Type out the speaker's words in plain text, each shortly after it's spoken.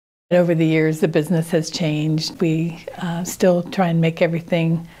Over the years, the business has changed. We still try and make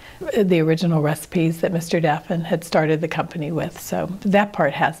everything the original recipes that Mr. Daffin had started the company with, so that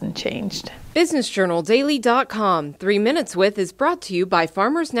part hasn't changed. BusinessJournalDaily.com 3 Minutes With is brought to you by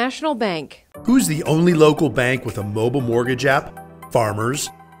Farmers National Bank. Who's the only local bank with a mobile mortgage app? Farmers.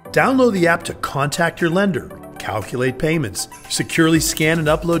 Download the app to contact your lender, calculate payments, securely scan and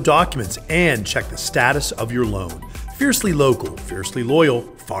upload documents, and check the status of your loan. Fiercely local, fiercely loyal,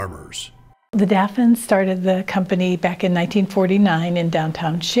 Farmers. The Daffins started the company back in 1949 in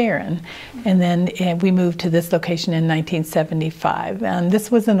downtown Sharon, and then we moved to this location in 1975. And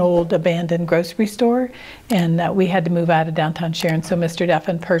this was an old abandoned grocery store, and we had to move out of downtown Sharon, so Mr.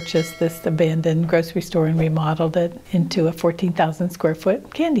 Daffin purchased this abandoned grocery store and remodeled it into a 14,000 square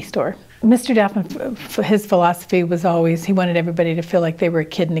foot candy store. Mr. Daffin, his philosophy was always he wanted everybody to feel like they were a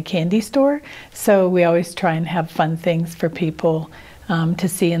kid in a candy store, so we always try and have fun things for people to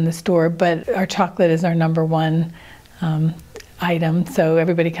see in the store, but our chocolate is our #1 item, so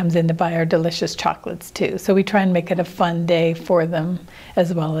everybody comes in to buy our delicious chocolates too. So we try and make it a fun day for them,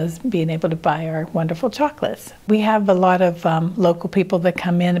 as well as being able to buy our wonderful chocolates. We have a lot of local people that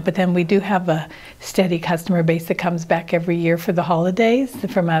come in, but then we do have a steady customer base that comes back every year for the holidays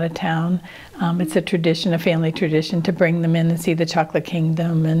from out of town. It's a tradition, a family tradition, to bring them in and see the Chocolate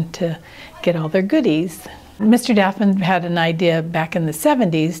Kingdom and to get all their goodies. Mr. Daffin had an idea back in the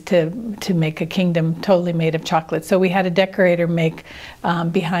 70s to make a kingdom totally made of chocolate. So we had a decorator make,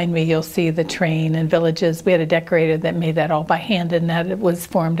 behind me you'll see the train and villages. We had a decorator that made that all by hand, and that it was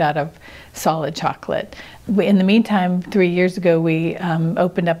formed out of solid chocolate. In the meantime, 3 years ago, we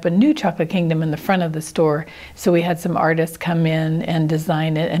opened up a new Chocolate Kingdom in the front of the store. So we had some artists come in and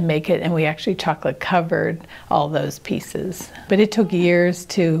design it and make it, and we actually chocolate covered all those pieces. But it took years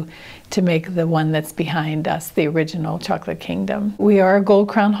to make the one that's behind us, the original Chocolate Kingdom. We are a Gold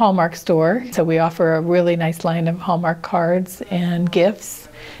Crown Hallmark store, so we offer a really nice line of Hallmark cards and gifts.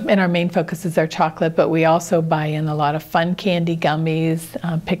 And our main focus is our chocolate, but we also buy in a lot of fun candy, gummies,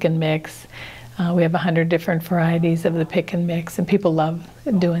 pick and mix. We have 100 different varieties of the pick and mix, and people love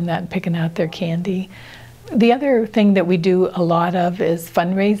doing that and picking out their candy. The other thing that we do a lot of is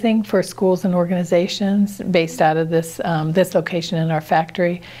fundraising for schools and organizations based out of this location in our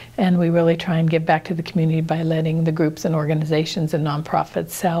factory, and we really try and give back to the community by letting the groups and organizations and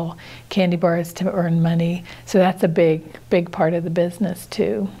nonprofits sell candy bars to earn money. So that's a big part of the business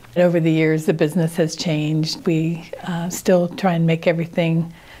too. Over the years, the business has changed. We still try and make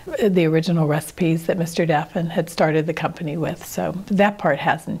everything the original recipes that Mr. Daffin had started the company with, so that part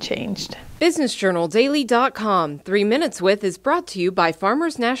hasn't changed. BusinessJournalDaily.com 3 Minutes With is brought to you by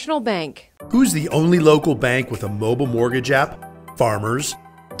Farmers National Bank. Who's the only local bank with a mobile mortgage app? Farmers.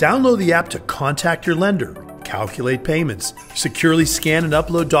 Download the app to contact your lender, calculate payments, securely scan and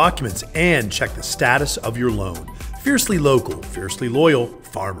upload documents, and check the status of your loan. Fiercely local, fiercely loyal,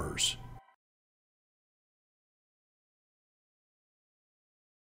 Farmers.